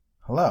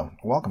Hello,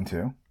 welcome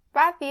to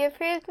Poppy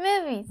Approved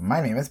Movies. My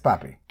name is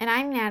Poppy. And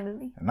I'm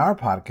Natalie. In our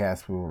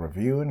podcast, we will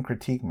review and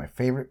critique my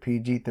favorite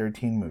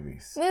PG-13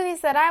 movies. Movies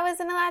that I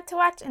wasn't allowed to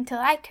watch until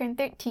I turned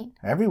 13.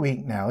 Every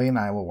week, Natalie and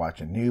I will watch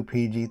a new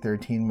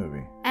PG-13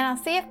 movie. And I'll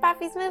see if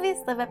Poppy's movies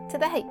live up to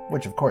the hype.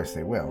 Which, of course,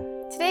 they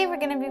will. Today we're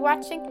going to be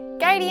watching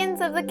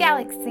Guardians of the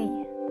Galaxy.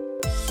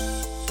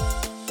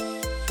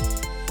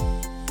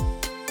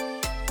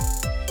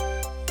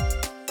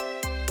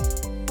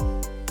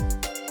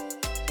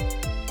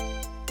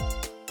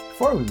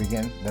 Before we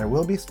begin, there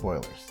will be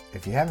spoilers.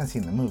 If you haven't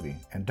seen the movie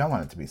and don't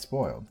want it to be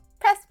spoiled,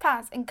 Press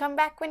pause and come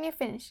back when you're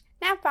finished.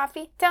 Now,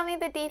 Poppy, tell me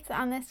the dates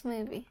on this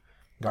movie.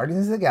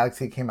 Guardians of the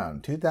Galaxy came out in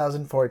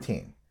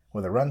 2014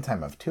 with a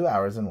runtime of 2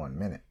 hours and 1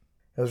 minute.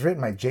 It was written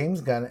by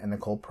James Gunn and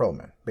Nicole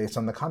Perlman, based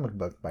on the comic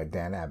book by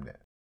Dan Abnett.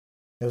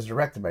 It was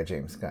directed by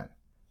James Gunn.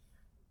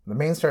 The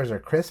main stars are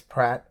Chris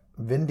Pratt,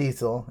 Vin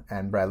Diesel,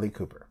 and Bradley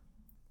Cooper.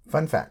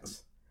 Fun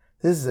facts.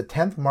 This is the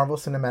 10th Marvel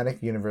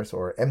Cinematic Universe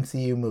or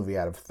MCU movie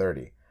out of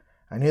 30.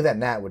 I knew that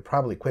Nat would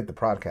probably quit the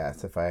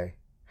podcast if I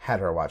had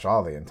her watch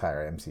all the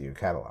entire MCU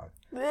catalog.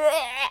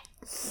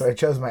 So I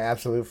chose my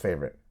absolute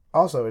favorite.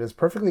 Also, it is a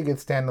perfectly good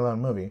standalone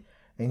movie,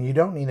 and you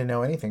don't need to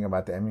know anything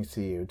about the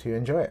MCU to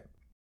enjoy it.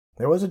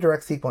 There was a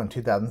direct sequel in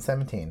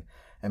 2017,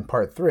 and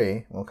Part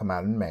 3 will come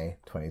out in May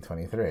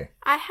 2023.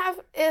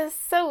 It's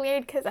so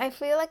weird because I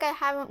feel like I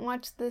haven't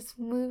watched this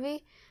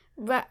movie,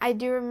 but I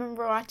do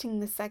remember watching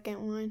the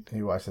second one.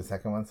 You watched the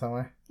second one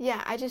somewhere?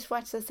 Yeah, I just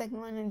watched the second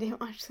one and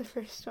didn't watch the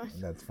first one.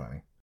 That's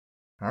funny.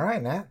 All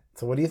right, Nat.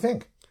 So what do you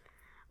think?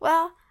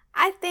 Well,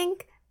 I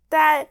think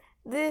that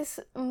this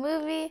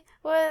movie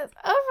was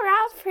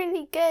overall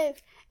pretty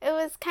good. I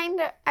was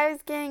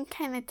getting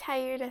kind of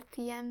tired at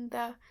the end,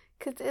 though,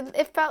 because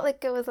it felt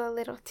like it was a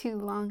little too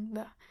long,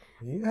 though.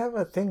 You have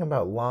a thing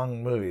about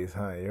long movies,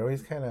 huh? You're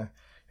always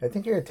I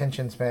think your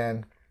attention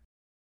span,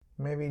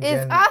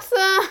 It's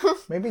awesome!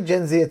 Maybe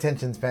Gen Z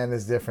attention span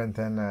is different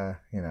than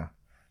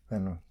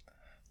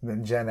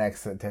Gen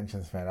X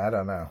attention span. I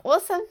don't know. Well,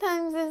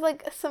 sometimes there's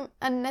like some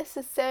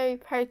unnecessary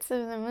parts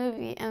of the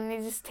movie, and they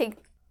just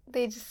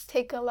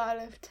take a lot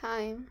of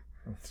time.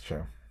 That's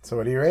true. So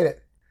what do you rate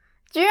it?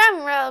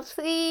 Drum roll,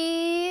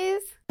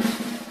 please.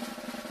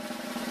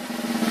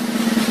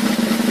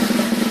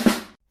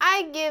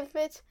 I give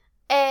it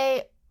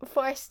a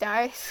 4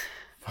 stars.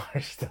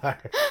 4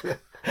 stars.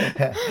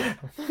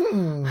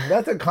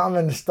 That's a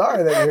common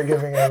star that you're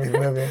giving every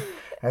movie.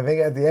 I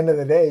think at the end of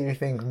the day, you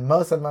think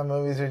most of my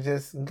movies are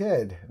just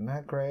good.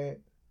 Not great,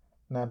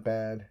 not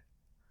bad.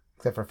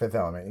 Except for Fifth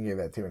Element. You gave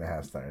that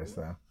 2.5 stars,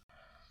 so.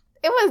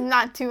 It was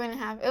not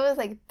 2.5. It was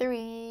like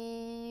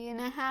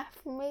 3.5,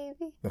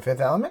 maybe. The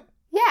Fifth Element?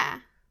 Yeah.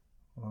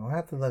 Well, I'll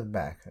have to look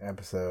back.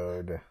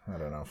 Episode,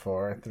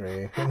 4,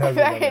 3. I've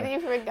already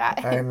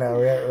forgot. I know.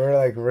 We're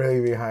like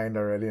really behind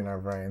already in our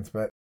brains.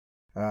 But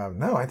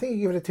no, I think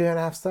you give it a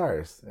 2.5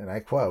 stars. And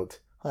I quote,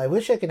 I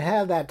wish I could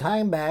have that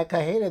time back.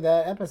 I hated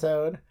that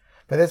episode.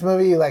 But this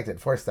movie, you liked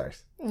it. 4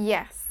 stars.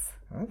 Yes.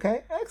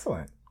 Okay,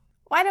 excellent.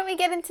 Why don't we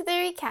get into the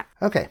recap?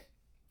 Okay.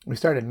 We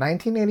start in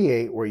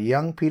 1988 where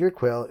young Peter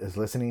Quill is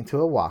listening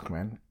to a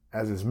Walkman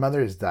as his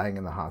mother is dying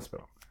in the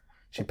hospital.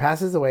 She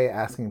passes away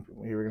asking...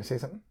 You were going to say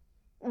something?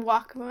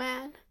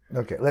 Walkman.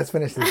 Okay, let's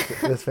finish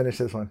this. Let's finish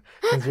this one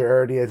since you're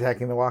already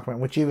attacking the Walkman,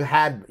 which you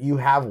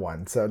have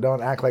one, so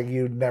don't act like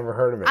you've never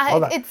heard of it.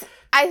 Hold on.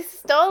 I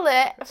stole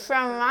it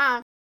from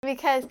Mom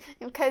because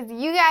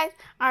you guys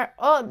are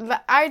old,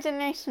 but our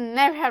generation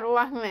never had a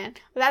Walkman.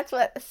 That's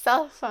what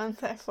cell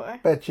phones are for.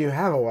 But you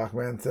have a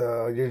Walkman,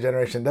 so your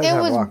generation doesn't have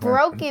a Walkman. It was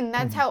broken.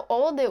 That's how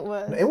old it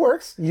was. It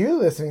works. You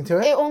listening to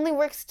it? It only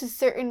works to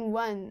certain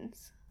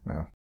ones.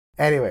 No.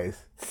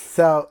 Anyways,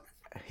 so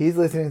he's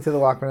listening to the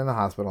Walkman in the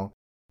hospital.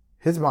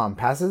 His mom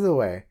passes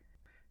away.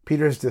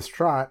 Peter's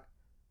distraught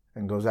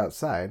and goes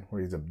outside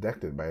where he's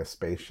abducted by a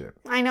spaceship.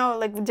 I know,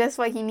 like just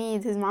what he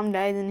needs. His mom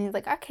dies and he's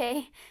like,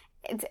 okay,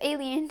 it's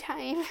alien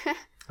time.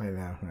 I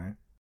know, right?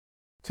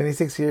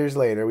 26 years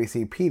later, we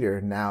see Peter,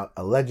 now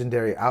a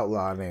legendary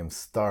outlaw named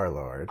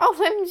Star-Lord.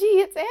 OMG,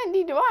 it's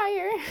Andy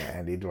Dwyer. Yeah,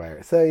 Andy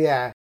Dwyer. So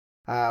yeah,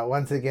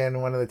 once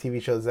again, one of the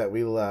TV shows that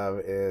we love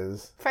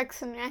is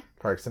Parks and Rec.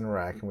 Parks and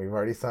Rec. And we've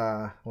already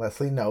saw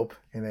Leslie Knope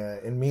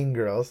in Mean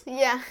Girls.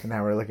 Yeah. And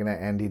now we're looking at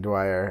Andy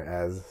Dwyer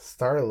as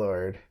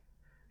Star-Lord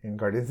in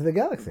Guardians of the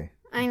Galaxy.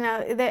 I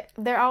know.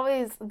 They're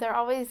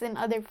always in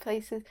other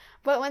places.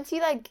 But once you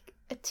like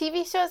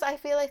TV shows, I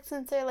feel like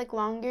since they're like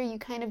longer, you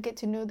kind of get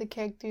to know the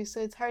characters,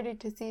 so it's harder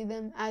to see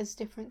them as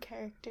different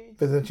characters.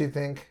 But don't you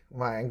think,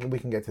 well, we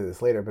can get to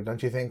this later, but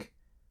don't you think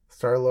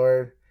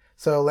Star-Lord...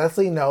 So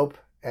Leslie Knope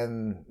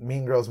and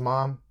Mean Girl's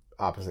mom,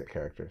 opposite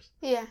characters.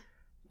 Yeah.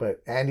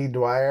 But Andy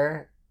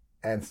Dwyer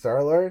and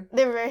Star-Lord...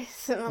 They're very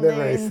similar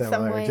in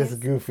some ways. Just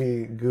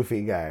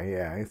goofy guy.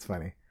 Yeah, it's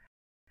funny.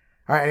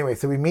 All right, anyway,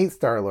 so we meet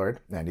Star-Lord,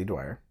 Andy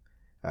Dwyer.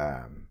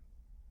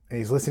 And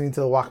he's listening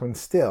to the Walkman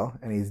still,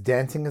 and he's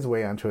dancing his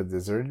way onto a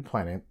deserted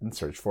planet in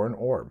search for an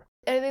orb.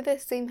 Are they the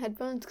same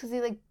headphones? Because they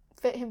like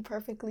fit him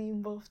perfectly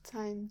in both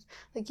times.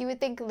 Like you would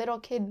think little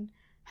kid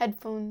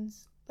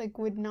headphones like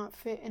would not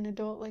fit an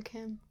adult like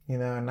him. You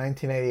know, in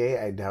 1988,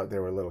 I doubt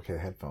there were little kid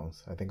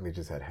headphones. I think they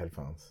just had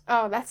headphones.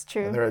 Oh, that's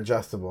true. And they're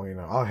adjustable. You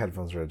know, all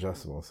headphones are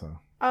adjustable, so.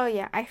 Oh,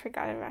 yeah. I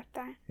forgot about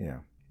that. Yeah.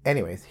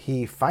 Anyways,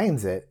 he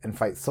finds it and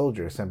fights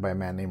soldiers sent by a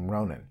man named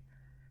Ronan.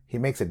 He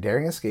makes a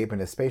daring escape in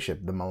his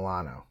spaceship, the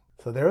Milano.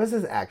 So there was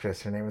this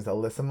actress, her name was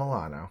Alyssa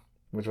Milano,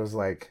 which was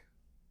like,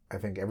 I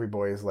think every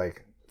boy's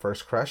like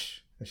first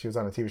crush. And she was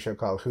on a TV show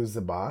called Who's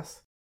the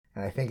Boss?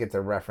 And I think it's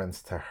a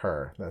reference to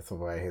her. That's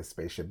why his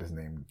spaceship is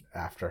named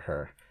after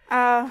her.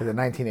 Because in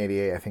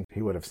 1988, I think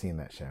he would have seen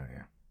that show,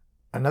 yeah.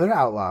 Another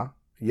outlaw,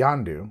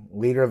 Yondu,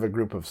 leader of a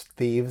group of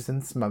thieves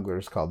and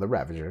smugglers called the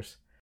Ravagers,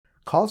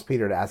 calls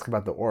Peter to ask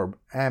about the orb,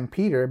 and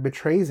Peter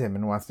betrays him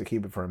and wants to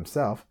keep it for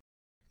himself.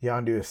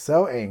 Yondu is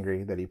so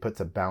angry that he puts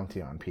a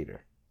bounty on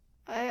Peter.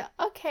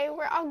 Okay,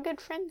 we're all good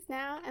friends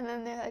now. And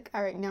then they're like,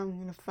 all right, now I'm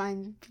going to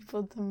find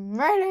people to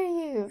murder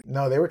you.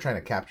 No, they were trying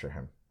to capture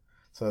him.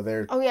 So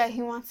they're... Oh, yeah,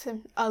 he wants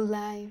him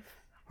alive.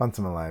 Wants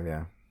him alive,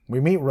 yeah. We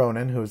meet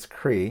Ronan, who's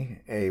Kree,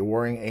 a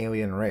warring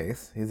alien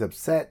race. He's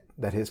upset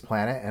that his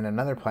planet and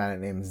another planet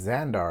named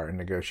Xandar are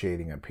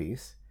negotiating a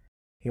peace.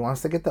 He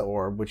wants to get the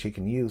orb, which he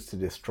can use to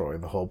destroy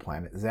the whole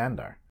planet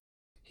Xandar.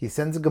 He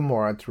sends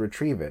Gamora to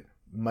retrieve it,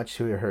 much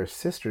to her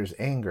sister's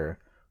anger,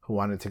 who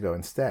wanted to go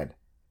instead.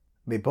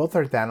 They both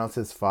are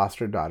Thanos'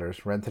 foster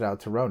daughters, rented out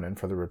to Ronan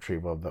for the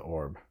retrieval of the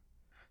orb.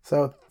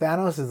 So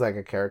Thanos is like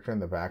a character in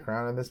the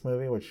background of this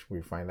movie, which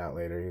we find out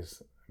later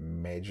he's a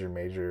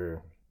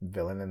major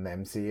villain in the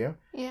MCU.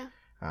 Yeah.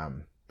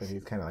 But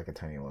he's kind of like a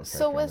tiny little character.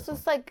 So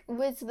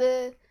was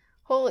the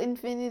whole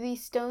Infinity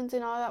Stones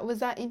and all that, was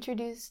that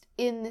introduced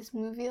in this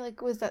movie?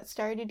 Like, was that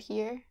started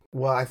here?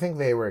 Well, I think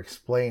they were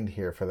explained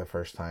here for the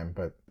first time,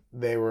 but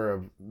they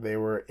were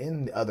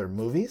in the other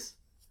movies,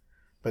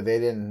 but they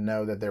didn't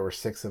know that there were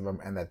 6 of them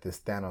and that this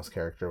Thanos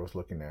character was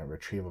looking to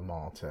retrieve them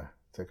all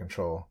to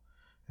control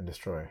and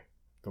destroy.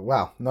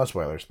 Well, no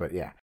spoilers, but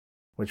yeah.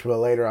 Which will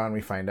later on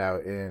we find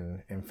out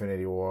in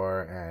Infinity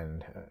War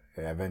and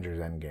Avengers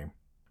Endgame.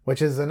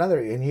 Which is another...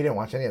 And you didn't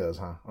watch any of those,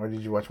 huh? Or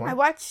did you watch one? I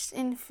watched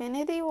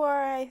Infinity War,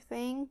 I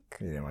think.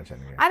 You didn't watch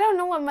Endgame. I don't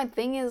know what my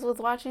thing is with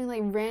watching,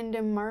 like,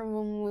 random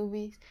Marvel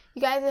movies.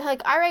 You guys are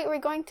like, all right, we're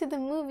going to the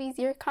movies.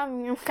 You're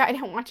coming. I'm like, I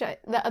didn't watch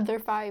the other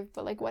 5,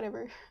 but, like,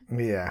 whatever.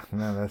 Yeah,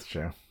 no, that's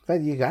true.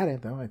 But you got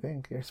it, though, I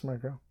think. You're a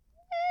smart girl.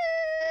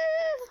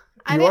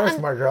 You are a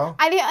smart girl.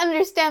 I didn't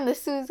understand the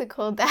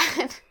Seussical,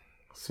 Dad.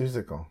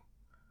 Seussical.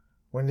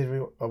 When did we...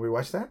 Oh, we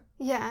watched that?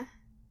 Yeah.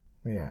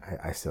 Yeah,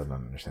 I still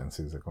don't understand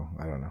Seussical.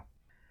 I don't know.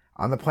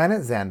 On the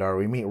planet Xandar,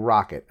 we meet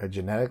Rocket, a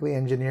genetically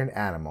engineered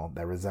animal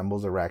that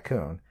resembles a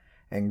raccoon,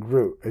 and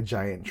Groot, a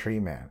giant tree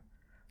man.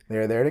 They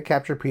are there to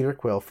capture Peter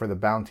Quill for the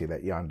bounty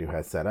that Yondu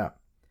has set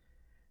up.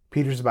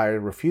 Peter's buyer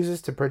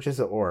refuses to purchase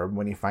the orb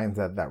when he finds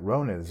out that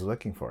Ronan is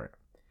looking for it.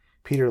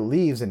 Peter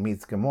leaves and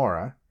meets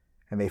Gamora,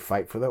 and they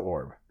fight for the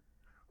orb.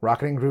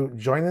 Rocket and Groot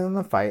join in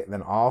the fight,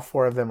 then all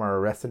 4 of them are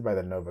arrested by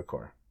the Nova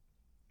Corps.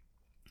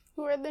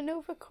 Who are the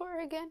Nova Corps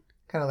again?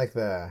 Kind of like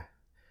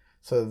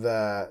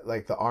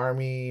the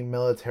army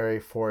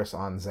military force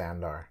on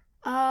Xandar.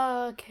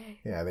 Oh, okay.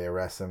 Yeah, they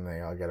arrest him.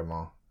 They all get him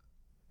all.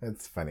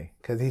 It's funny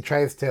because he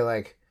tries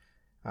to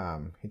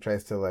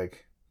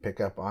pick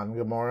up on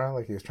Gamora,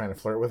 like he was trying to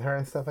flirt with her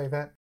and stuff like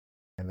that.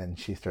 And then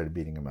she started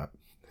beating him up.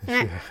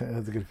 It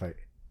was a good fight.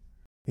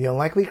 The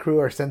unlikely crew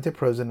are sent to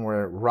prison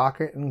where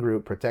Rocket and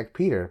Groot protect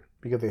Peter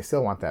because they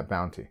still want that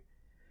bounty.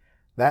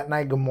 That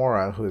night,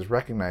 Gamora, who is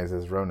recognized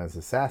as Ronan's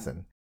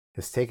assassin,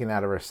 is taken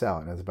out of her cell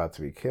and is about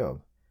to be killed.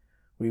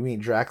 We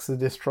meet Drax the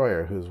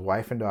Destroyer, whose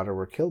wife and daughter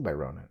were killed by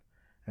Ronan,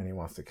 and he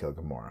wants to kill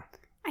Gamora.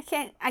 I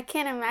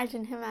can't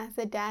imagine him as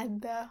a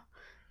dad, though.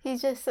 He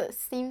just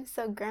seems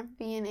so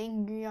grumpy and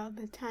angry all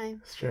the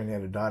time. Sure, and he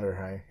had a daughter,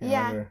 right?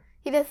 Yeah,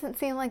 he doesn't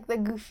seem like the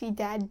goofy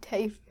dad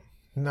type.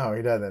 No,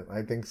 he doesn't.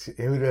 I think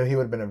he would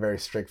have been a very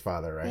strict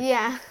father, right?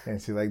 Yeah. And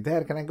she's like,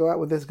 Dad, can I go out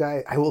with this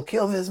guy? I will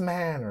kill this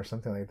man, or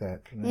something like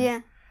that. You know?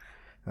 Yeah.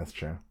 That's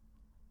true.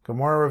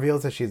 Gamora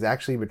reveals that she's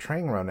actually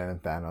betraying Ronan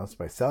and Thanos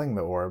by selling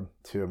the orb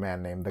to a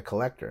man named the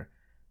Collector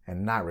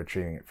and not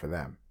retrieving it for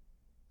them.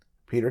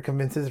 Peter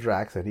convinces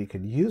Drax that he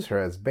could use her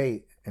as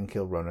bait and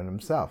kill Ronan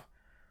himself.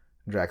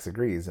 Drax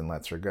agrees and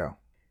lets her go.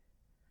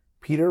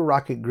 Peter,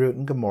 Rocket, Groot,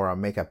 and Gamora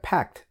make a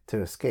pact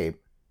to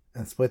escape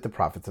and split the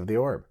profits of the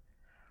orb.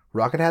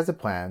 Rocket has a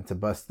plan to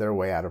bust their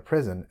way out of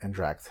prison, and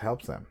Drax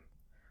helps them.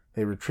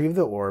 They retrieve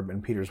the orb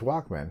in Peter's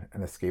Walkman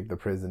and escape the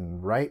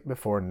prison right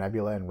before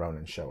Nebula and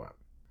Ronan show up.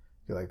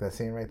 You like that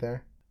scene right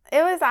there?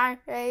 It was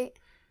alright.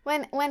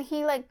 When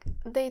he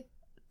they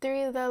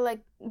threw the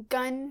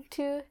gun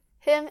to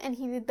him and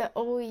he did the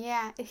oh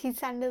yeah, he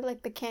sounded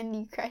like the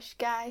Candy Crush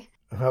guy.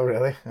 Oh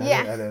really?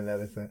 Yeah. I didn't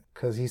notice that.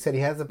 Because he said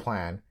he has a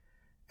plan,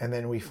 and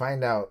then we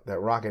find out that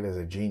Rocket is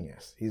a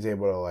genius. He's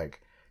able to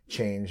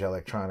change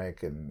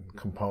electronic and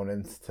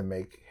components to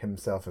make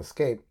himself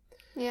escape.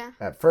 Yeah.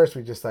 At first,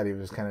 we just thought he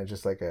was kind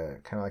of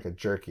like a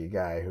jerky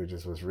guy who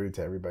just was rude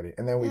to everybody.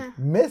 And then we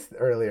missed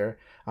earlier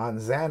on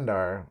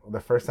Xandar,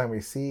 the first time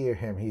we see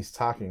him, he's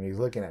talking, he's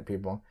looking at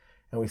people,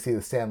 And we see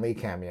the Stan Lee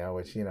cameo,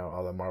 which, you know,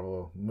 all the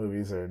Marvel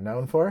movies are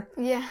known for.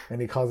 Yeah.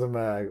 And he calls him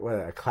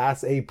a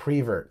Class A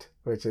prevert,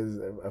 which is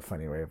a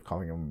funny way of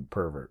calling him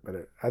pervert.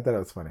 But I thought it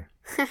was funny.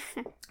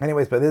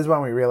 Anyways, but this is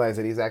when we realize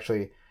that he's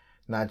actually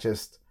not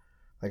just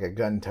like a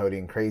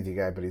gun-toting crazy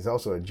guy, but he's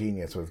also a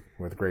genius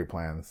with great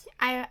plans.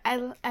 I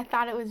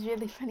thought it was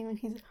really funny when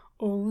he's,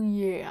 oh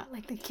yeah,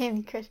 like the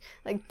Candy Crush,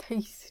 like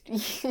tasty.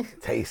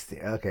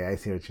 Tasty. Okay, I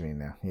see what you mean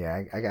now.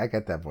 Yeah, I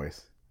get that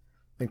voice.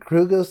 The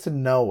crew goes to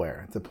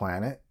Nowhere, the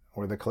planet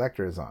where the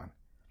Collector is on.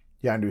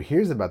 Yondu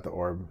hears about the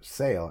orb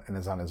sail and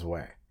is on his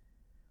way.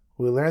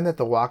 We learn that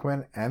the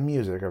Walkman and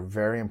music are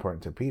very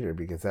important to Peter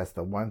because that's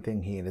the one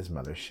thing he and his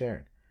mother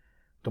shared.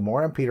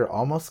 Gamora and Peter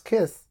almost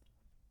kiss,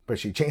 but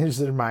she changes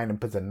her mind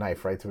and puts a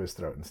knife right to his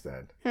throat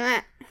instead.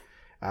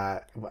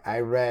 I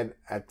read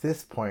at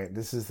this point,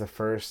 this is the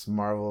first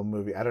Marvel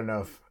movie, I don't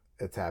know if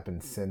it's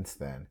happened since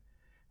then,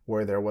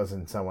 where there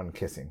wasn't someone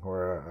kissing,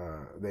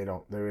 or they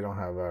don't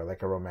have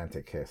like a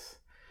romantic kiss.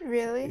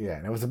 Really? Yeah,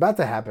 and it was about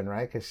to happen,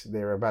 right? Because they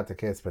were about to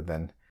kiss, but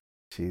then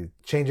she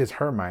changes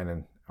her mind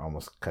and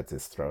almost cuts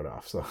his throat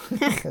off. So,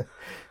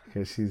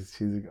 because she's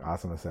an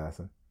awesome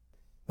assassin.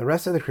 The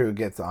rest of the crew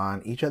gets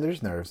on each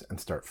other's nerves and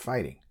start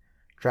fighting.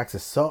 Drax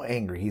is so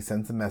angry he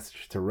sends a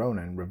message to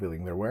Ronan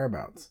revealing their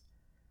whereabouts.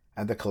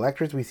 At the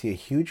Collectors, we see a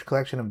huge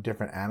collection of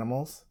different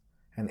animals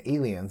and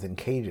aliens in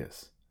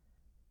cages.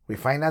 We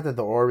find out that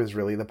the orb is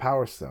really the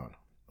Power Stone,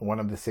 one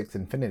of the 6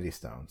 Infinity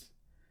Stones.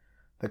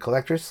 The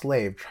Collector's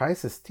slave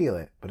tries to steal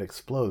it, but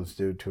explodes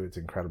due to its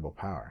incredible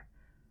power.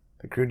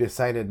 The crew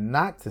decided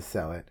not to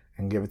sell it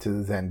and give it to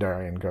the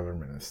Xandarian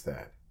government instead.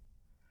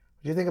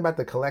 What do you think about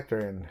the Collector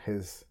and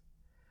his...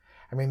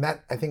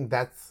 I think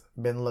that's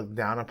been looked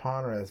down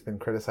upon, or has been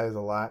criticized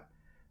a lot,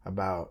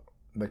 about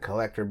the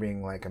Collector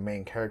being like a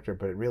main character,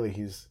 but really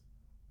he's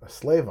a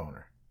slave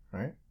owner,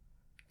 right?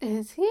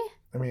 Is he?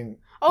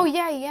 Oh,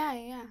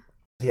 yeah.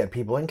 He had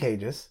people in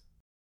cages,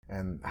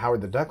 and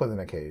Howard the Duck was in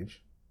a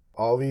cage.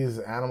 All these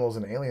animals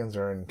and aliens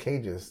are in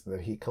cages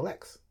that he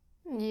collects.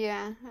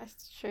 Yeah,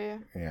 that's true.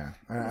 Yeah.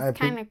 He's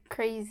kind of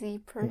crazy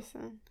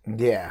person.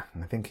 Yeah.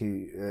 I think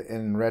he,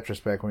 in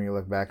retrospect, when you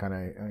look back on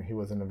it, he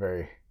wasn't a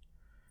very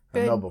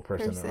noble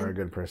person or a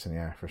good person.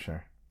 Yeah, for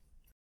sure.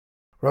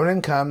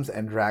 Ronan comes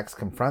and Drax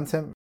confronts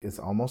him. Is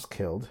almost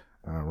killed.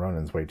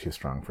 Ronan's way too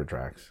strong for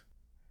Drax.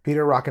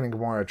 Peter, Rocket, and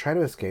Gamora try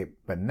to escape,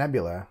 but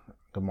Nebula,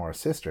 Gamora's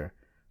sister,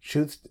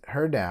 shoots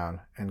her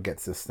down and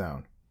gets the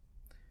stone.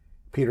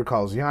 Peter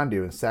calls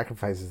Yondu and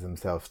sacrifices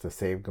himself to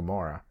save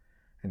Gamora,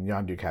 and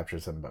Yondu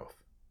captures them both.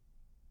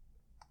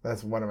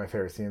 That's one of my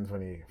favorite scenes,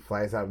 when he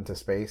flies out into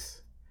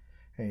space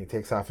and he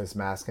takes off his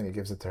mask and he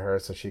gives it to her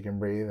so she can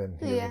breathe, and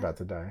he's about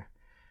to die.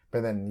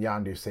 But then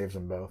Yondu saves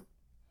them both.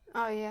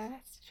 Oh yeah,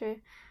 that's true.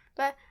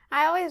 But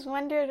I always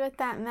wondered what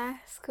that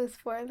mask was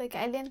for. Like,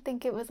 I didn't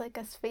think it was like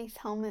a space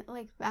helmet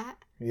like that.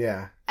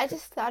 Yeah. I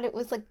just thought it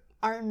was like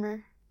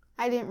armor.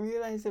 I didn't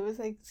realize it was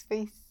like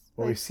space.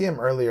 Well, we see him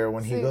earlier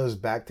when he goes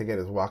back to get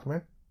his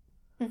Walkman.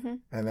 Mm-hmm.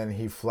 And then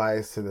he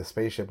flies to the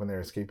spaceship when they're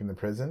escaping the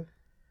prison.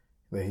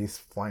 That he's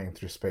flying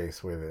through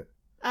space with it.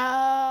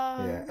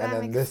 Oh, yeah. And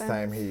then this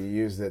time he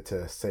used it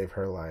to save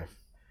her life.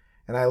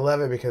 And I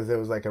love it because it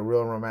was like a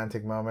real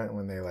romantic moment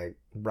when they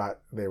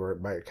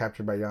were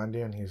captured by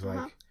Yondu, and he's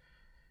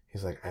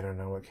like, I don't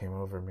know what came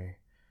over me.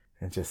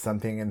 And just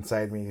something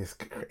inside me is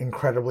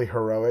incredibly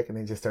heroic, and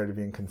he just started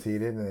being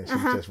conceited, and then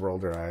she just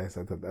rolled her eyes.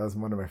 I thought that was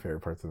one of my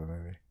favorite parts of the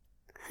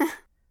movie.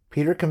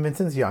 Peter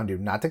convinces Yondu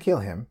not to kill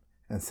him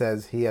and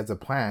says he has a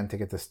plan to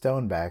get the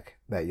stone back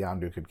that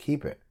Yondu could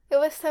keep it. It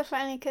was so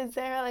funny because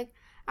they were like,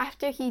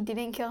 after he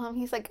didn't kill him,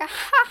 he's like, ha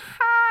ha,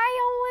 I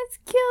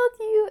almost killed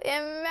you.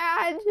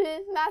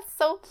 Imagine. That's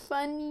so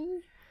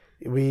funny.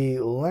 We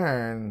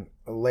learn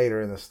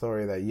later in the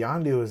story that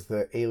Yondu is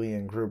the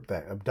alien group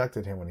that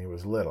abducted him when he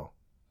was little.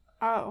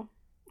 Oh,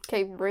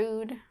 okay,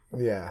 rude.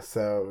 Yeah,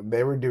 so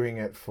they were doing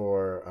it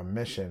for a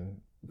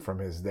mission from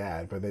his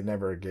dad, but they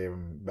never gave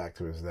him back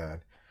to his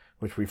dad,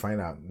 which we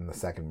find out in the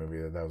second movie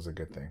that was a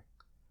good thing.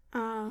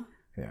 Oh.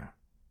 Yeah.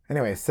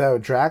 Anyway, so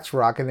Drax,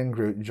 Rocket, and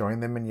Groot join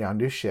them in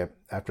Yondu's ship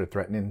after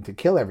threatening to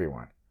kill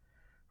everyone.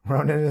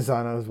 Ronan is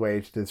on his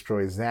way to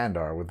destroy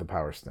Xandar with the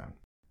Power Stone.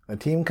 The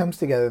team comes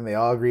together and they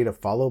all agree to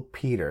follow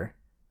Peter,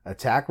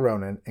 attack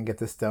Ronan, and get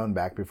the stone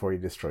back before he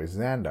destroys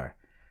Xandar.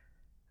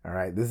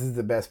 Alright, this is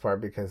the best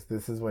part because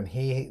this is when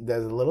he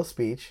does a little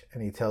speech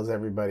and he tells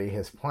everybody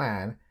his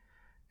plan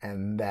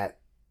and that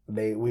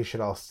we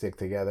should all stick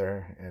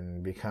together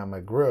and become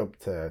a group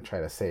to try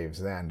to save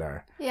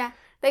Xandar. Yeah,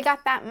 they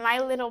got that My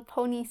Little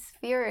Pony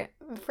spirit.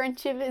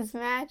 Friendship is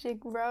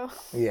magic, bro.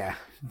 Yeah,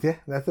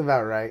 that's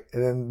about right.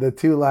 And then the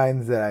two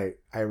lines that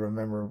I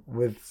remember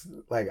with,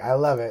 like, I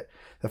love it.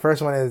 The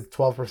first one is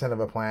 12% of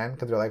a plan,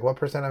 because they're like, what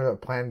percent of a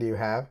plan do you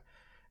have?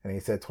 And he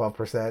said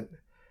 12%.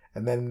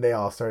 And then they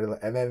all started,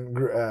 and then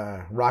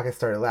Rocket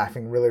started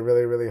laughing really,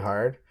 really, really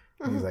hard.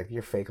 And he's like,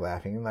 you're fake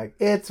laughing. I'm like,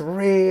 it's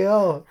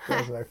real.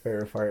 That was my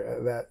favorite part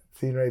of that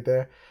scene right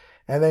there.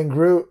 And then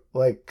Groot,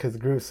 like, because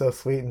Groot's so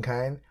sweet and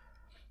kind,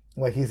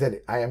 like he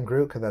said, I am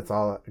Groot, because that's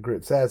all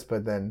Groot says.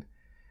 But then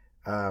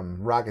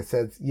Rocket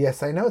says,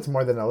 yes, I know it's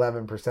more than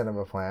 11% of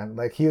a plan.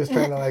 Like, he was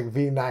trying to, like,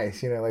 be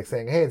nice, you know, like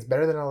saying, hey, it's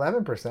better than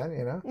 11%,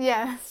 you know?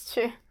 Yeah, that's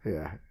true.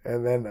 Yeah.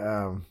 And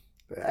then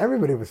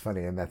everybody was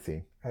funny in that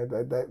scene.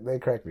 They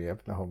cracked me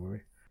up the whole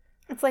movie.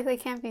 It's like they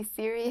can't be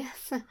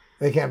serious.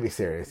 They can't be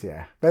serious,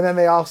 yeah. But then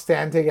they all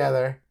stand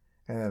together,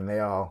 and then they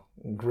all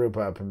group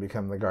up and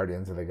become the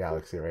Guardians of the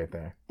Galaxy right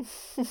there.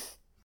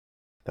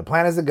 The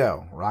plan is to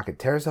go. Rocket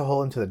tears a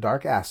hole into the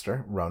Dark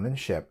Aster, Ronan's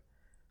ship.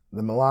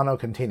 The Milano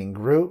containing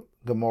Groot,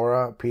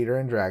 Gamora, Peter,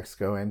 and Drax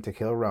go in to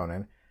kill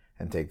Ronan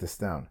and take the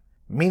stone.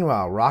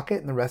 Meanwhile, Rocket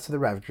and the rest of the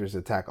Ravagers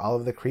attack all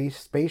of the Kree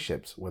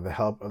spaceships with the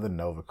help of the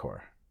Nova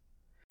Corps.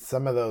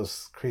 Some of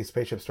those Kree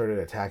spaceships started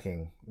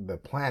attacking the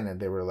planet.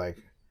 They were like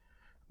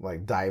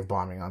dive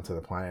bombing onto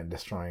the planet,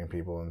 destroying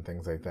people and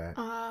things like that.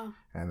 Oh.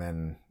 And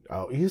then,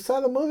 you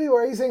saw the movie? Why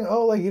are you saying,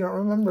 like you don't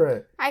remember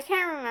it? I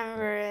can't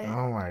remember it.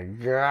 Oh my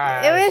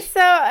god.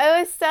 It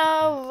was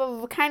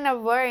so kind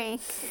of boring.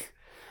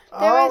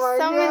 There were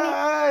so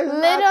many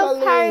little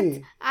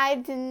parts I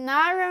did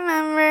not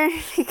remember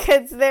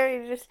because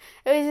it was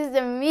just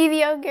a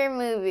mediocre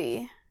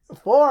movie.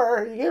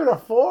 4? You gave it a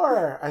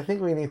 4. I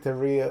think we need to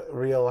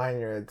realign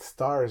your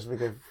stars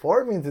because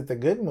 4 means it's a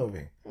good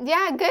movie.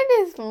 Yeah, good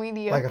is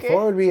mediocre. Like a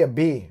 4 would be a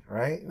B,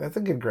 right? That's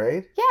a good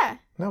grade. Yeah.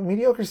 No,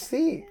 mediocre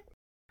C.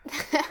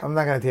 I'm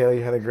not going to tell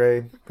you how to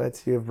grade.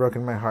 You have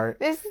broken my heart.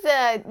 This is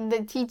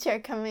the teacher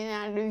coming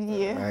out of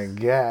you. I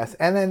guess.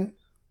 And then,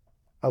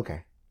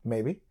 okay,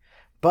 maybe.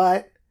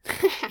 But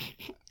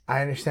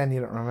I understand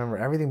you don't remember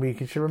everything, but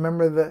you should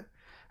remember the...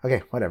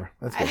 Okay, whatever.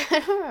 Let's go. I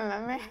don't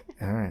remember.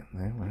 All right,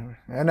 whatever.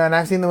 And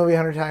I've seen the movie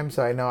 100 times,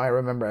 so I know I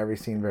remember every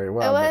scene very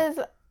well.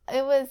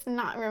 It was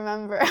not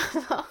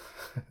memorable.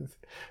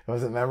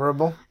 Was it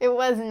memorable? It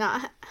was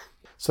not.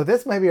 So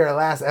this might be our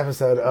last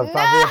episode of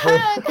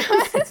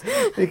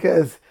Popular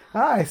because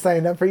I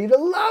signed up for you to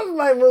love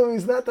my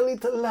movies, not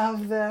to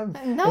love them.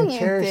 No, and you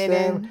cherish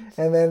didn't. them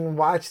and then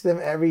watch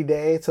them every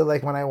day. So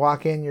like when I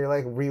walk in, you're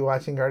like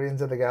rewatching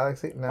Guardians of the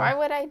Galaxy. No, why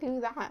would I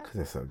do that? Because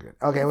they're so good.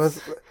 Okay,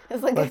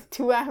 it's like a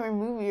 2-hour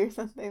movie or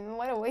something.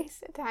 What a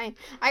waste of time.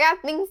 I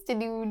got things to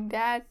do,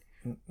 Dad.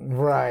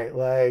 Right,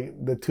 like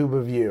the Tube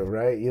of You,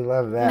 right? You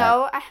love that.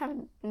 No, I have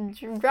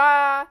to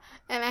draw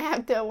and I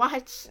have to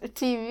watch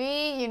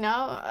TV, you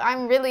know.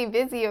 I'm really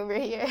busy over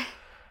here.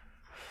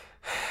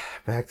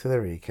 Back to the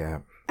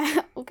recap.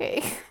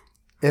 Okay.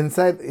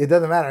 Inside, it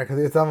doesn't matter because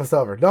it's almost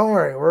over. Don't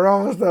worry, we're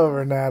almost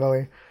over,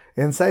 Natalie.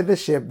 Inside the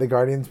ship, the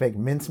Guardians make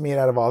mincemeat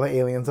out of all the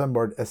aliens on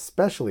board,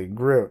 especially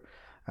Groot.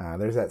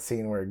 There's that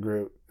scene where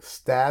Groot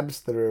stabs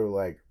through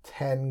like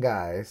 10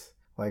 guys,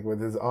 like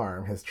with his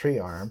arm, his tree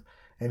arm,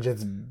 and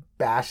just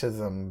bashes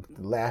them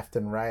left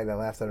and right and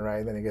left and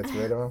right. Then he gets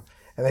rid of them.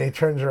 And then he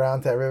turns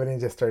around to everybody and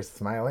just starts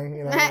smiling.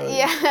 You know?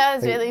 Yeah, that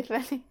was really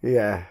funny.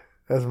 Yeah,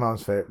 that's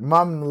Mom's favorite.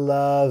 Mom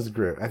loves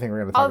Groot. I think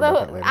we're going to talk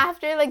about that later.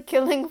 After like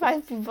killing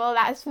 5 people,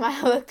 that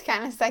smile looked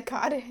kind of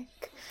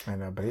psychotic. I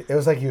know, but it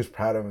was like he was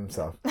proud of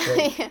himself.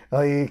 Like, Yeah.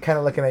 Well, he kind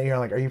of looking at you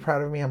and like, are you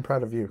proud of me? I'm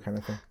proud of you kind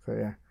of thing. So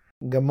yeah.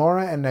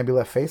 Gamora and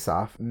Nebula face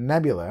off.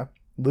 Nebula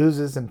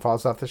loses and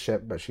falls off the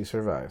ship, but she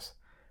survives.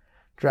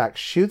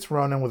 Drax shoots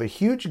Ronan with a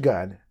huge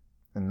gun,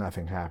 and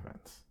nothing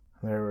happens.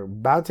 They're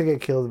about to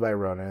get killed by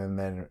Ronan, and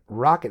then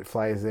Rocket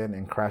flies in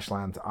and crash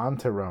lands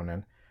onto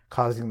Ronan,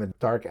 causing the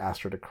Dark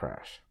Aster to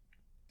crash.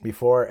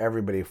 Before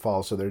everybody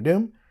falls to their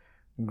doom,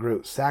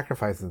 Groot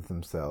sacrifices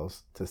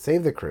themselves to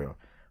save the crew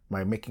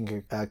by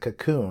making a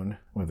cocoon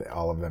with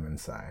all of them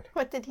inside.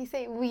 What did he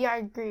say? We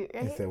are Groot,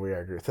 right? He said, "We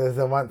are Groot."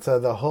 So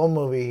the whole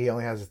movie, he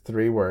only has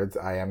 3 words: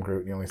 "I am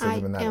Groot." He only says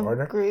them in that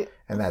order. Groot.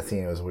 And that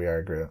scene was "We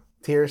are Groot."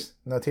 Tears?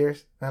 No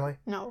tears, Natalie?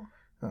 No.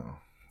 Oh,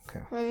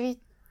 okay.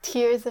 Maybe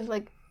tears of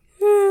like,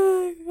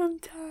 I'm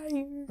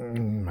tired.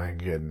 My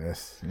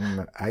goodness.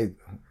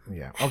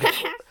 Yeah. Okay.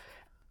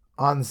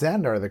 On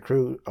Xandar, the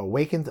crew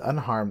awakens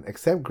unharmed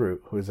except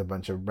Groot, who is a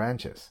bunch of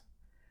branches.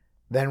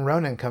 Then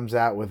Ronan comes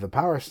out with the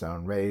Power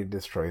Stone, ready to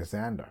destroy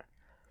Xandar.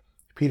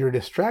 Peter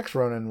distracts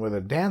Ronan with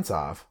a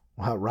dance-off,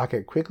 while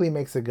Rocket quickly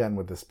makes a gun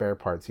with the spare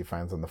parts he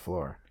finds on the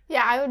floor.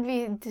 Yeah, I would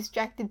be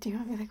distracted too.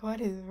 I'd be like, what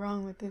is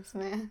wrong with this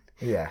man?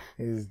 Yeah,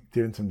 he's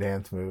doing some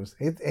dance moves.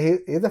 He's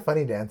a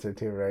funny dancer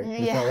too, right?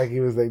 It's not like he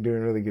was like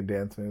doing really good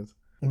dance moves.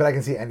 But I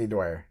can see Andy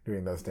Dwyer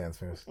doing those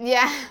dance moves.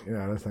 Yeah. You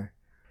know what I'm saying?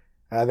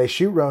 They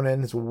shoot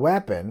Ronan's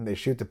weapon. They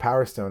shoot the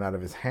Power Stone out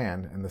of his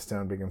hand, and the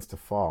stone begins to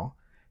fall.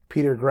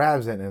 Peter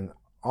grabs it and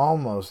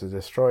almost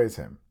destroys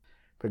him.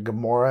 But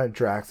Gamora,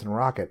 Drax, and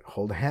Rocket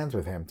hold hands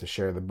with him to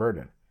share the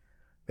burden.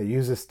 They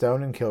use the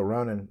stone and kill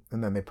Ronan,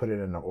 and then they put it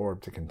in an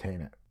orb to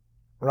contain it.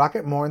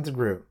 Rocket mourns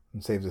Groot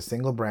and saves a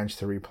single branch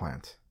to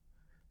replant.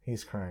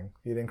 He's crying.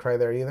 You didn't cry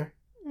there either?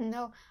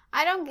 No.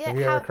 I don't get Have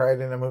you ever cried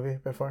in a movie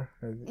before?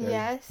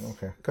 Yes.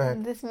 Okay, go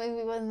ahead. This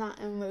movie was not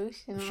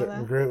emotional.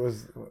 Sure, Groot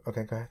was...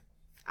 Okay, go ahead.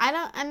 I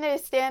don't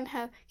understand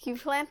how he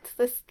plants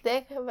the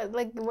stick, but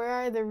like, where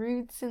are the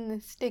roots in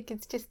the stick?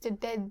 It's just a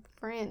dead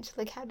branch.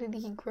 Like, how did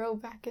he grow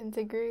back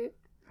into Groot?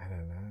 I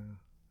don't know.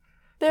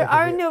 There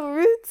are no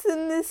roots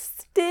in this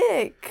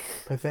stick.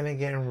 But then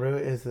again,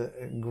 Groot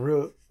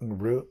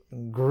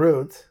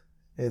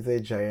is a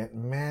giant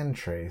man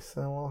trace,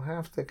 so we'll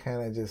have to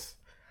kind of just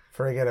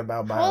forget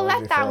about biology. We'll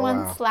let that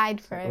one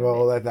slide for a bit.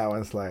 We'll let that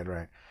one slide,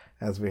 right?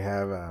 As we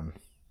have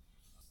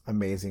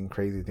amazing,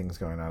 crazy things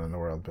going on in the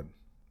world,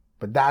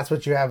 but that's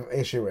what you have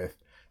issue with,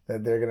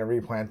 that they're gonna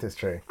replant this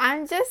tree.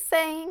 I'm just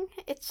saying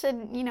it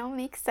should,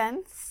 make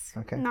sense.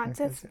 Okay. Not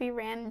just be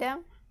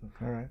random.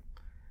 All right.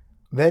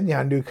 Then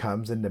Yondu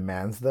comes and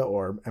demands the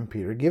orb, and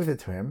Peter gives it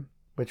to him,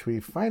 which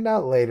we find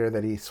out later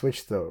that he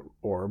switched the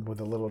orb with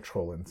a little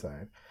troll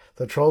inside.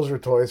 The trolls were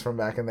toys from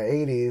back in the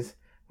 80s,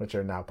 which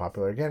are now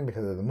popular again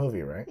because of the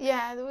movie, right?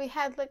 Yeah, we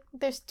had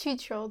there's 2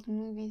 troll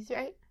movies,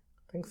 right?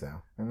 I think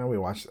so. I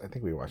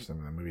think we watched them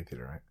in the movie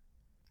theater, right?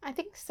 I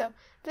think so.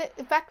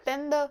 But back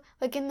then, though,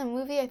 in the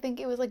movie, I think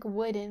it was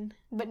wooden,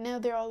 but now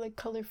they're all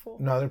colorful.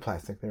 No, they're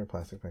plastic. They were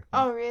plastic back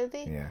then. Oh,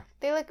 really? Yeah.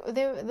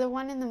 The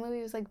one in the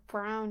movie was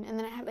brown, and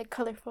then it had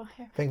colorful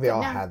hair. I think they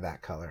all had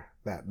that color,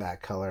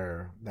 that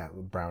color, that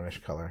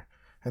brownish color,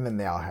 and then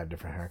they all had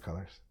different hair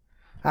colors.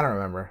 I don't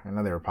remember. I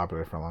know they were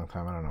popular for a long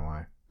time. I don't know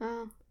why.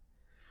 Oh.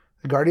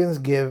 The Guardians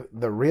give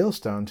the real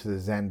stone to the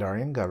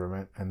Xandarian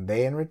government, and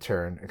they in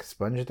return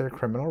expunge their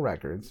criminal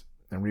records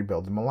and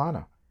rebuild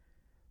Milano.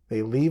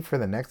 They leave for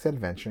the next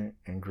adventure,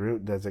 and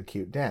Groot does a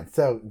cute dance.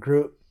 So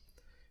Groot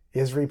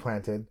is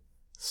replanted,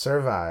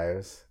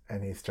 survives,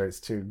 and he starts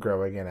to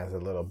grow again as a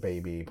little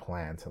baby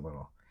plant, a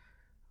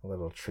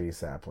little tree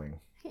sapling.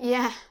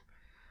 Yeah.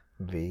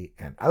 The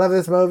end. I love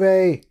this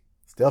movie.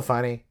 Still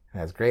funny. It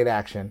has great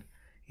action.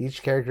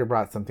 Each character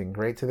brought something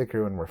great to the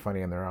crew and were funny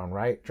in their own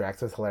right.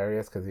 Drax was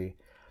hilarious because he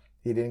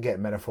didn't get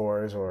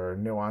metaphors or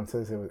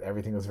nuances.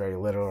 Everything was very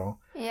literal.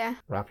 Yeah.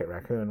 Rocket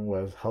Raccoon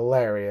was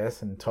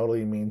hilarious and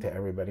totally mean to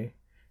everybody.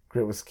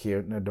 Groot was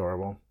cute and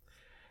adorable.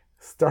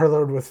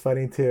 Star-Lord was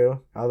funny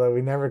too, although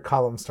we never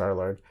call him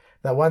Star-Lord.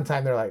 That one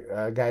time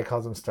a guy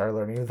calls him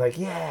Star-Lord and he was like,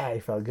 yeah, he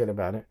felt good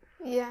about it.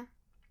 Yeah.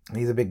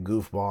 He's a big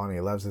goofball and he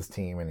loves his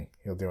team and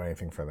he'll do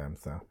anything for them.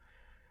 So,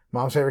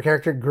 Mom's favorite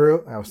character,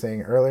 Groot, I was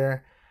saying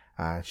earlier.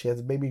 She has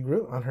a baby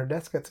Groot on her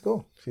desk at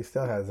school. She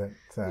still has it.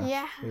 So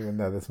yeah. Even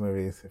though this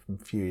movie is a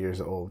few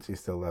years old, she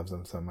still loves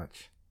him so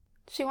much.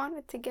 She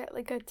wanted to get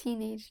a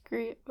teenage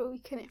Groot, but we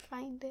couldn't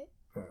find it.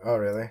 Oh,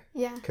 really?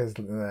 Yeah. Because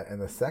in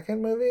the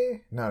second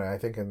movie? No, I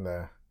think in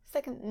the...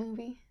 second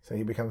movie. So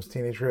he becomes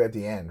teenage Groot at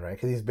the end, right?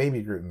 Because he's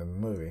baby Groot in the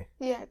movie.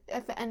 Yeah,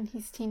 at the end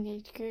he's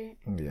teenage Groot.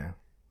 Yeah.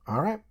 All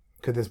right.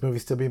 Could this movie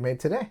still be made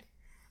today?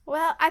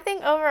 Well, I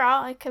think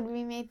overall it could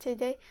be made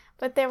today,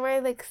 but there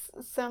were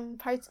some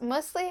parts,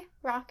 mostly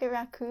Rocket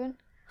Raccoon.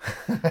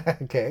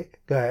 Okay,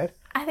 go ahead.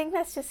 I think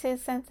that's just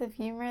his sense of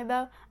humor,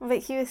 though. But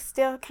he was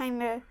still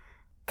kind of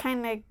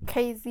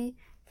crazy.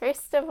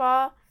 First of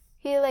all,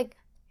 he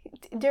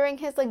during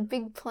his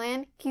big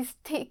plan, he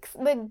takes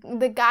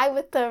the guy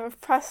with the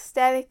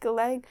prosthetic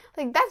leg.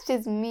 That's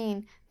just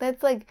mean.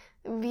 That's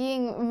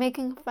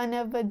making fun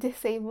of a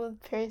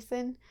disabled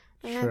person.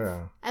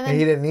 True. And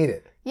he didn't need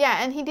it.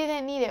 Yeah, and he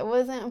didn't need it. It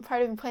wasn't a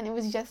part of the plan. It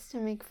was just to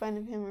make fun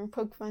of him or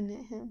poke fun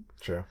at him.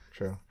 True.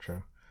 So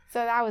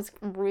that was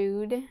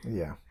rude.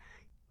 Yeah.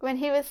 When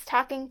he was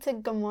talking to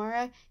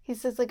Gamora, he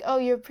says oh,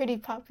 you're pretty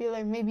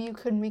popular. Maybe you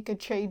could make a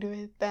trade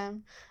with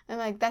them.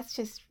 And that's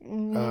just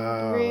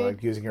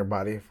rude. Using her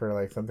body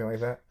for something like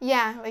that?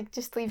 Yeah,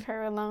 just leave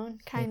her alone,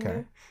 kind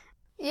of.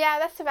 Yeah,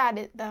 that's about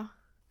it, though.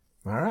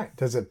 All right.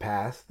 Does it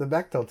pass the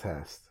Bechdel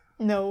test?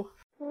 No.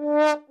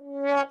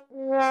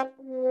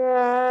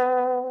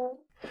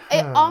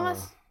 It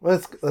almost...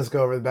 Let's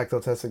go over the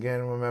Bechdel test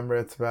again. Remember,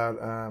 it's about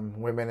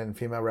women and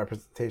female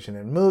representation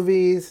in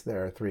movies.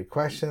 There are 3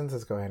 questions.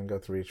 Let's go ahead and go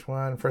through each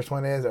one. First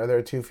one is, are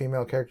there 2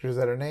 female characters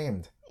that are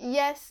named?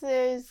 Yes,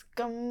 there's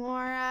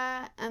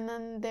Gamora, and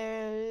then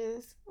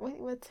there's...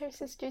 what's her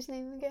sister's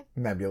name again?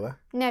 Nebula.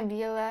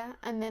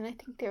 And then I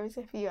think there was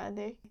a few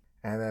others.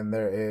 And then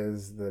there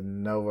is the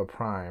Nova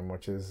Prime,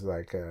 which is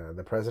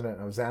the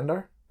president of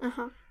Xandar.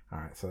 Uh-huh. All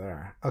right, so there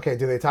are. Okay,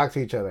 do they talk to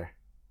each other?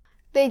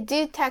 They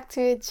do talk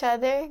to each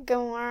other.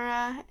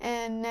 Gamora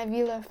and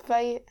Nebula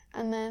fight,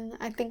 and then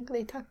I think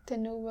they talk to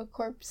Nova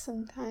Corps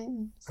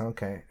sometimes.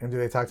 Okay, and do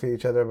they talk to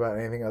each other about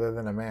anything other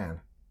than a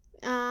man?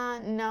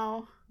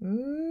 No.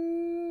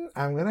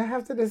 I'm gonna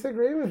have to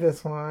disagree with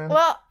this one.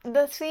 Well,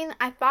 the scene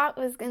I thought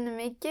was gonna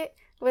make it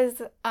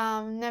was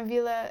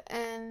Nebula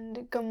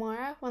and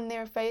Gamora when they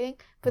were fighting,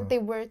 but they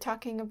were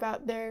talking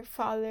about their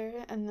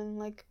father and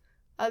then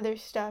other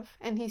stuff,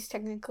 and he's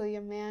technically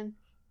a man,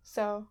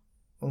 so...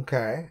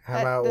 Okay.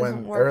 How about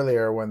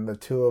earlier when the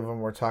 2 of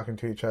them were talking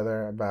to each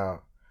other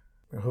about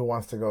who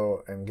wants to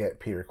go and get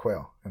Peter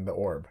Quill and the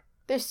orb?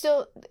 It's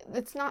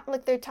not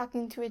like they're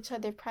talking to each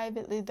other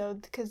privately, though,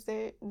 because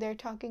they're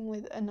talking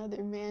with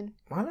another man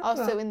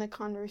also in the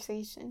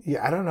conversation.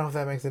 Yeah, I don't know if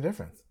that makes a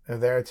difference. If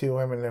there are 2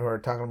 women who are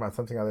talking about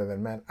something other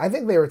than men. I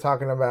think they were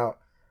talking about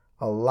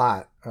a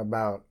lot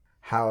about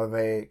how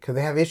because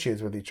they have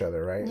issues with each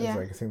other, right? Yeah.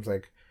 It seems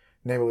like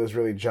Nebula was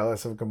really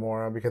jealous of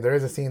Gamora because there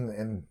is a scene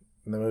in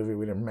the movie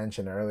we didn't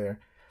mention earlier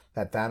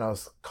that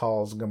Thanos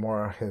calls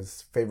Gamora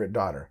his favorite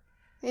daughter.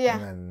 Yeah.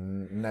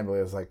 And then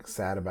Nebula is like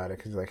sad about it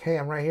because he's like, hey,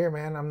 I'm right here,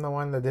 man. I'm the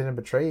one that didn't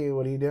betray you.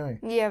 What are you doing?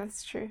 Yeah,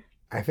 that's true.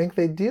 I think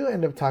they do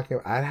end up talking.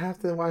 I'd have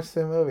to watch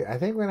the movie. I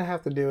think we're gonna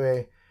have to do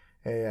a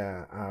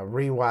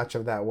rewatch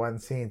of that one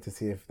scene to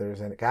see if there's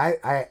any.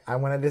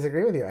 I'm gonna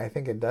disagree with you. I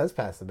think it does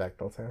pass the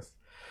Bechdel test.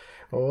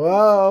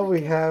 Whoa,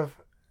 we have,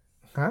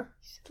 huh?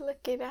 You should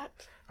look it up.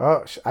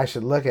 Oh, I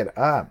should look it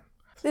up.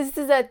 This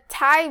is a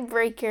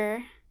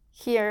tiebreaker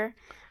here.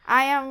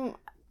 I am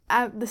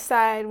at the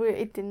side where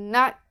it did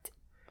not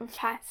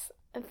pass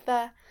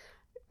the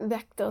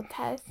Bechdel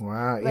test.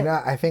 Wow. But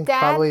I think Dad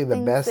probably the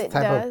thinks best it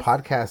type does. of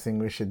podcasting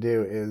we should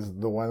do is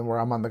the one where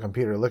I'm on the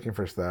computer looking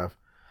for stuff.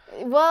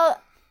 Well,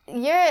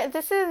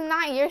 this is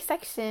not your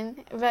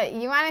section, but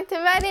you wanted to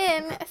butt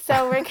in,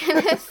 so we're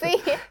gonna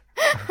see.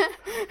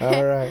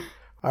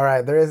 All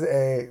right. There is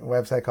a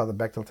website called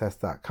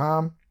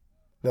thebechdeltest.com.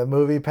 The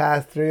movie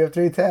passed 3 of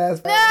 3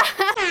 tests.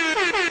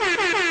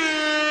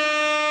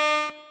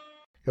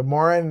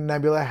 Gamora and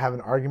Nebula have an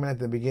argument at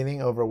the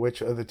beginning over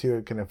which of the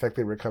two can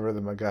effectively recover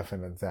the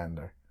MacGuffin and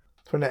Xander.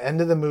 Toward the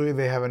end of the movie,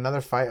 they have another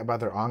fight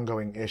about their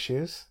ongoing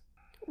issues.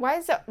 Why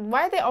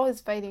are they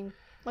always fighting?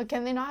 Like,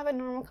 can they not have a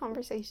normal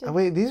conversation? Oh,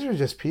 wait, these are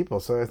just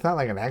people, so it's not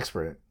like an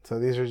expert. So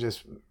these are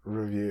just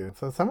reviews.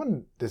 So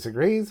someone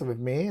disagrees with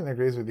me and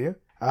agrees with you.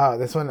 Oh,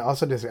 this one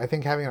also disagrees. I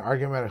think having an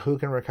argument about who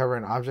can recover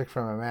an object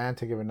from a man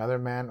to give another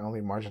man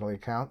only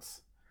marginally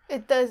counts.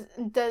 It does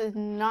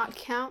not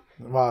count.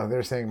 Well,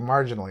 they're saying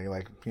marginally,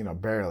 like,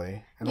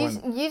 barely. And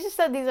You just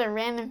said these are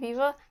random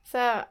people,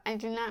 so I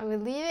do not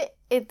believe it.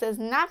 It does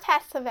not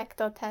pass the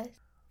Bechdel test.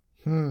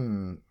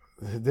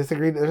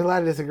 Disagreed. There's a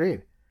lot of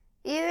disagreed.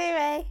 Either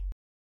way.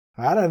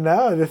 I don't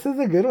know. This is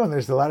a good one.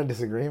 There's a lot of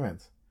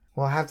disagreements.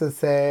 We'll have to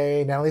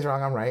say Natalie's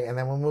wrong, I'm right, and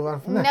then we'll move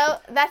on from there. No,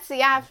 that's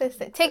the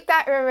opposite. Take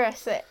that,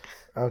 reverse it.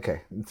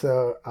 Okay,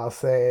 so I'll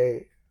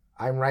say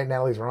I'm right,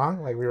 Natalie's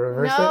wrong. Like we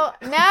reverse No.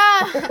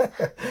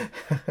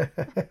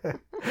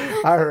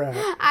 All right.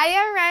 I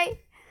am right.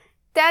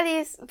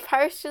 Daddy's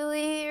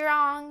partially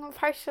wrong,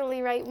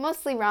 partially right.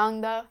 Mostly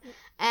wrong, though.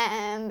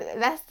 And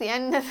that's the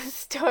end of the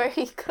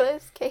story.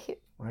 Closed case.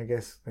 I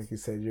guess, like you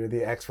said, you're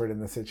the expert in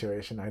the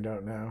situation. I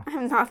don't know.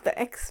 I'm not the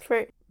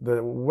expert.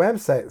 The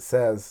website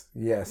says,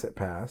 yes, it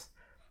passed.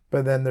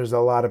 But then there's a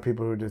lot of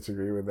people who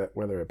disagree with it,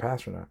 whether it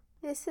passed or not.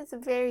 This is a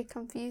very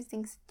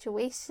confusing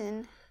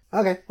situation.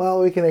 Okay,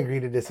 well, we can agree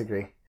to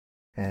disagree.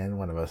 And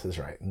one of us is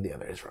right and the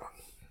other is wrong.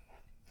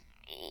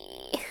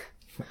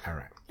 All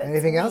right.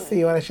 Anything else that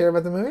you want to share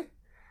about the movie?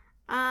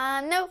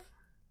 No.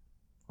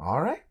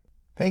 All right.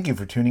 Thank you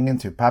for tuning in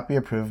to Poppy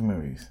Approved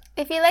Movies.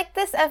 If you liked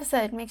this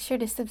episode, make sure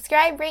to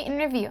subscribe, rate, and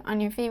review on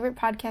your favorite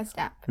podcast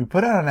app. We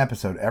put out an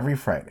episode every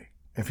Friday.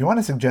 If you want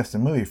to suggest a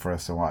movie for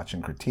us to watch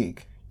and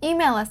critique,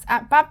 email us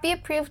at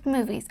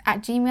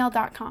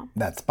poppyapprovedmovies@gmail.com.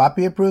 That's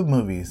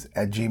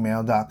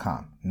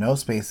poppyapprovedmovies@gmail.com. No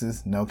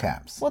spaces, no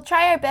caps. We'll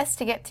try our best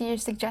to get to your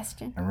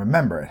suggestion. And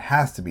remember, it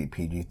has to be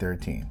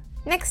PG-13.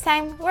 Next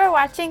time, we're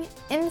watching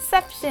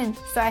Inception,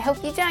 so I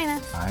hope you join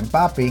us. I'm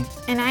Poppy.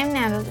 And I'm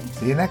Natalie.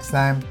 See you next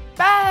time.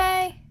 Bye!